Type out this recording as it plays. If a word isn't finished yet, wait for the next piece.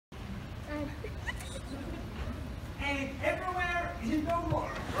and everywhere is no more.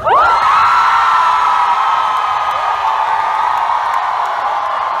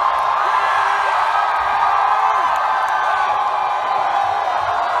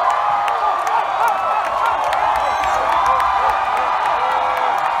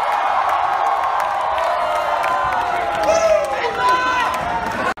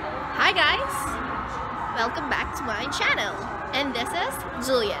 Hi guys! Welcome back to my channel, and this is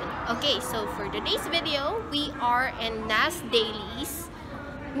Julian. Okay, so for today's video, we are in Nas Daily's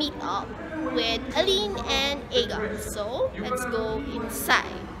meetup with Aline and Aegon. So let's go inside.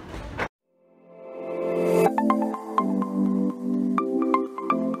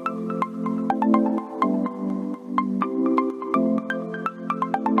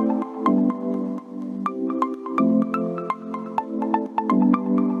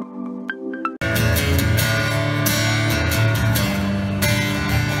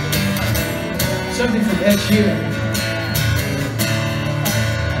 Something from Ed Sheeran.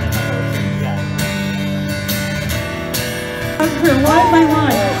 Her one by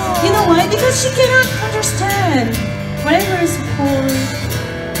one. You know why? Because she cannot understand whatever is called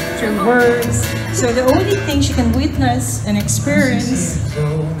through words. So the only thing she can witness and experience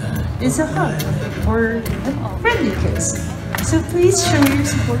is a hug or a friendly kiss. So please show your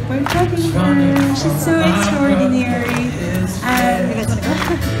support by hugging her. She's so extraordinary. And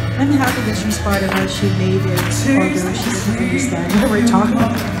I'm happy that she's part of what she made it, although she doesn't understand what we're talking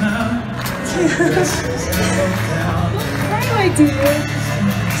about. How do I do it?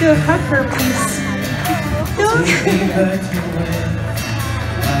 So hug her, please. Don't. Okay,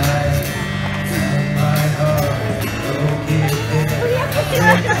 give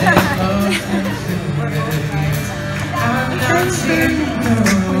her a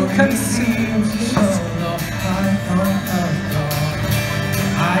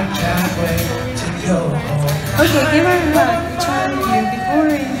hug. Try you before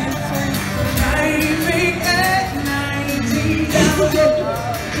and after.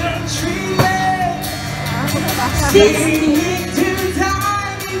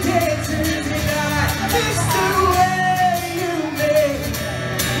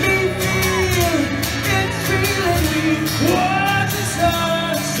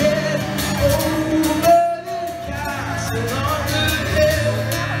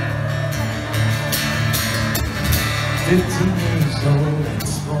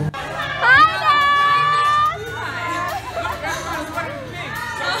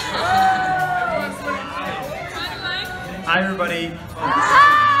 Hi everybody.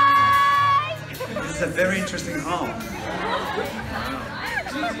 This is a very interesting hall.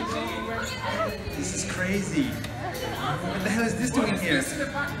 This is crazy. What the hell is this doing here?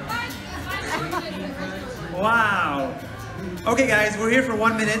 Wow. Okay guys, we're here for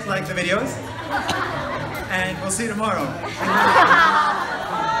 1 minute like the videos. And we'll see you tomorrow.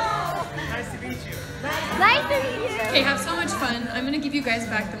 Nice to meet you. Nice to meet you! Okay, have so much fun. I'm gonna give you guys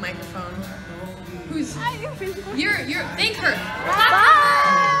back the microphone. Who's? You're, thank her. Clap for her.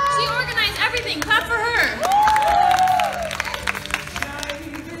 She organized everything. Clap for her.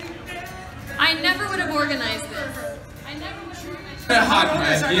 I never would have organized this. I never would have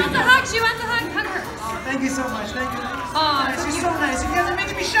organized this. She wants a hug. She wants a hug. Hug her. Oh, thank you so much. Thank you. Oh, She's so nice. You guys are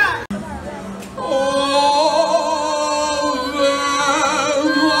making me shy.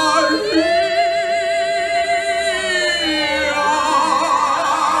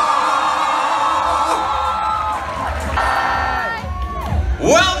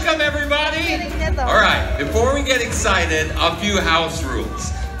 Welcome everybody! Alright, before we get excited, a few house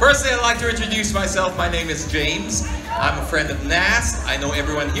rules. Firstly, I'd like to introduce myself. My name is James. I'm a friend of Nas. I know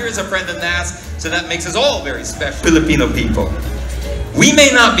everyone here is a friend of Nas, so that makes us all very special Filipino people. We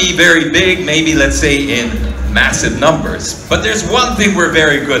may not be very big, maybe let's say in massive numbers, but there's one thing we're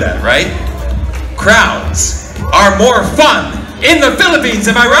very good at, right? Crowds are more fun in the Philippines,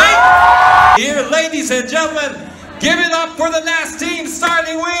 am I right? Here, ladies and gentlemen, give it up for the Nas team,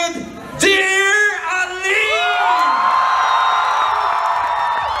 starting with DEARALYNE!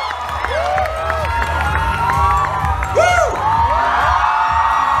 Woo!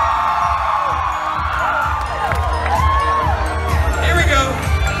 Here we go.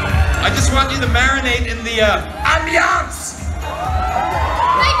 I just want you to marinate in the ambiance.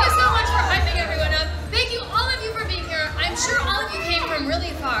 thank you so much for hyping everyone up. Thank you, all of you, for being here. I'm sure all of you came from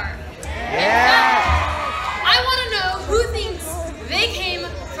really far. Yeah. I want to know who thinks they came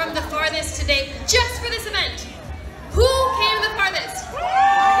from the farthest today, just for this event. Who came the farthest?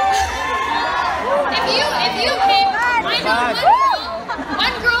 If you came, I know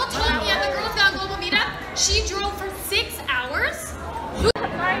one girl told me at the Girls Gone Global meetup, she drove for 6 hours.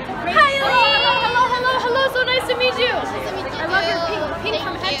 Hi, hello, so nice to meet you.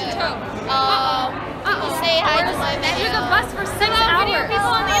 Say hi to my video. There's a bus for 6 hours. Video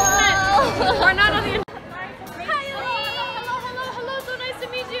people on the internet. Or not on the internet. Hello. So nice to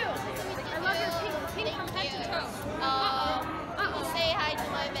meet you. I love your pink from head to toe. Say hi to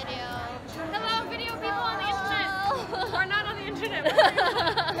my video. Hello, video people on the internet. Or not on the internet.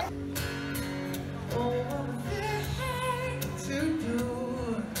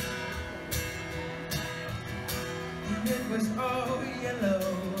 It was all yellow.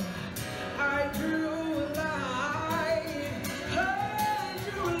 I drew a line. I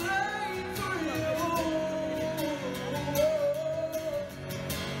drew a line for you.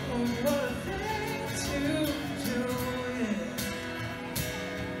 Oh, what a thing to do, yeah.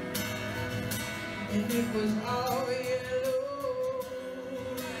 And it was all yellow.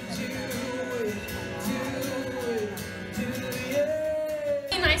 Do it,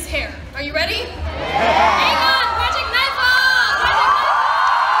 Nice hair. Are you ready? Hang on, Project Nightfall!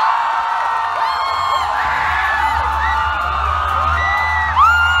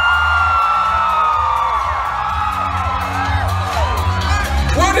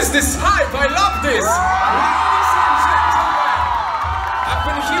 What is this hype? I love this! I've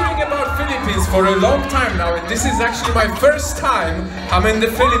been hearing about Philippines for a long time now, and this is actually my first time I'm in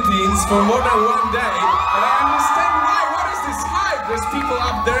the Philippines for more than one day, and I understand why. What is this hype? There's people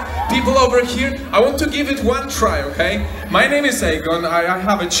up there, people over here. I want to give it one try, okay? My name is Aegon. I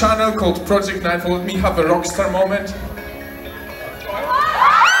have a channel called Project Nightfall. Let me have a rockstar moment.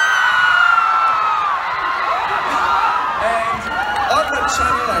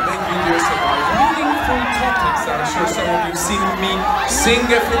 Channel, I make videos about meaningful topics. I'm sure some of you've seen me sing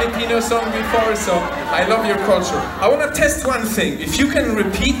a Filipino song before, so I love your culture. I want to test one thing. If you can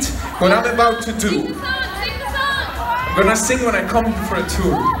repeat what I'm about to do. Sing the song! I'm gonna sing when I come for a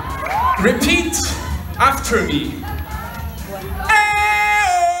tour. Repeat after me. Ayo!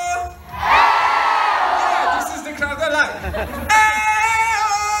 Yeah, this is the crowd I like.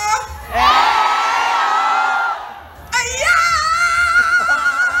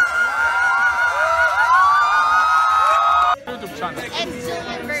 It's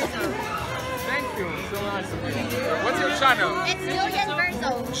Julian Verso. Thank you so much. What's your channel? It's Julian Verso.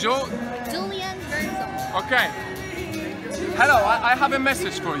 Julian Verso. Okay. Hello, I have a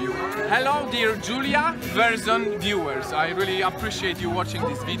message for you. Hello, dear Julia Verson viewers. I really appreciate you watching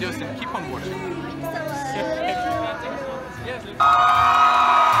these videos and keep on watching. That's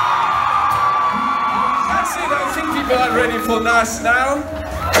it. I think people are ready for Nas now.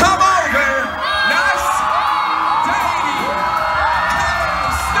 Come over! Nas Daily!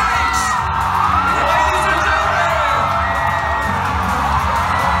 Stage! Ladies and gentlemen!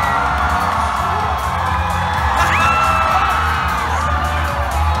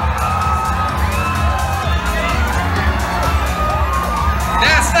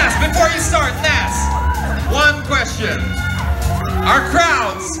 Nas, before you start, Nas, one question. Are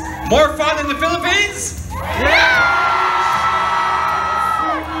crowds more fun in the Philippines?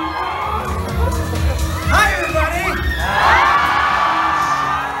 Hi, everybody!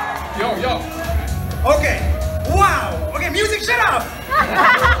 Yo. Okay, wow! Okay, music, shut up!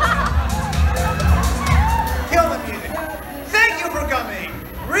 Kill the music. Thank you for coming.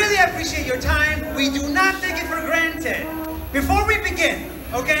 Really appreciate your time. We do not take it for granted. Before we begin,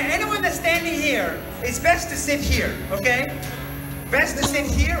 okay, anyone that's standing here, it's best to sit here, okay? Best to sit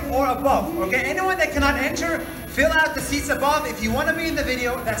here or above, okay? Anyone that cannot enter, fill out the seats above. If you want to be in the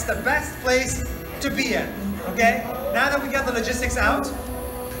video, that's the best place to be in, okay? Now that we got the logistics out,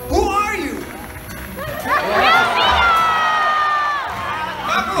 who are you?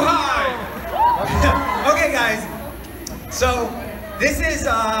 Mabuhay! Okay, guys. So this is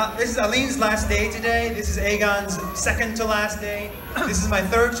Aline's last day today. This is Aegon's second to last day. This is my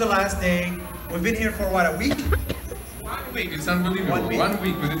third to last day. We've been here for what, a week? 1 week. It's unbelievable. 1 week. 1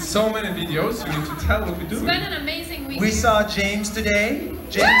 week. We did so many videos. We need to tell what we do. It's been an amazing week. We saw James today.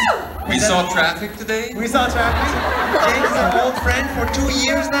 James. We saw traffic today. We saw traffic. James is an old friend for 2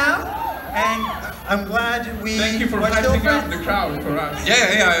 years now, and I'm glad we Thank you for are still hyping up friends. the crowd for us.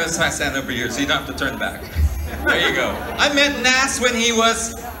 Yeah, I was stand over here, so you don't have to turn back. There you go. I met Nas when he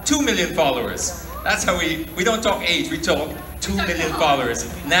was 2 million followers. That's how we don't talk age, we talk 2 million followers.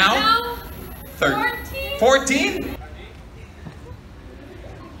 Now 14?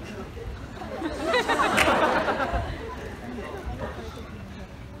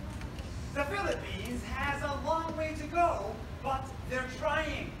 The Philippines has a long way to go, but they're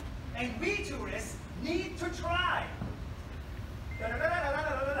trying. And we tourists need to try. Good job.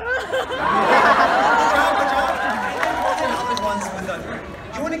 And other ones with us.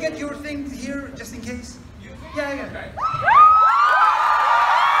 Do you want to get your thing here just in case? Yeah.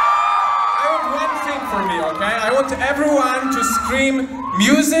 one thing for me, okay? I want everyone to scream,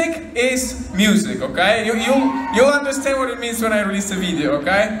 music is music, okay? You'll understand what it means when I release the video,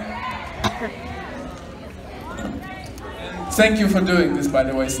 okay? And thank you for doing this, by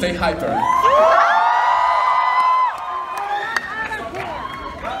the way. Stay hyper.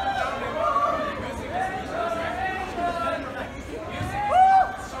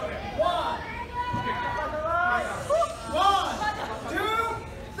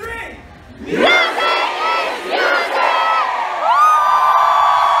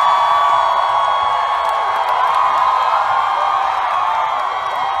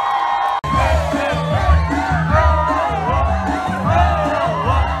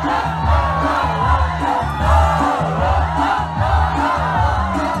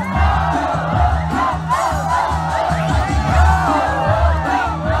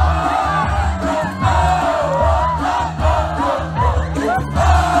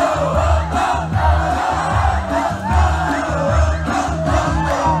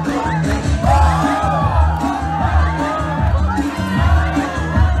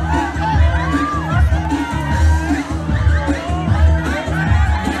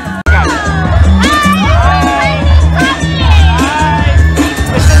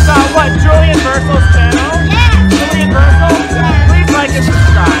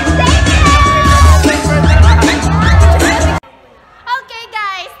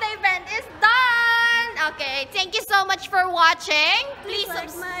 Thank you so much for watching. Please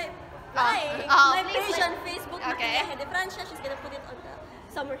like my page on Facebook. Okay. She's gonna put it on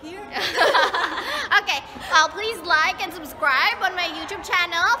somewhere here. Okay. Please like and subscribe on my YouTube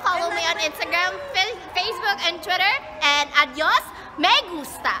channel. Follow me on Instagram, Facebook, and Twitter. And adios, me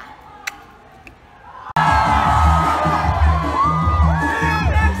gusta.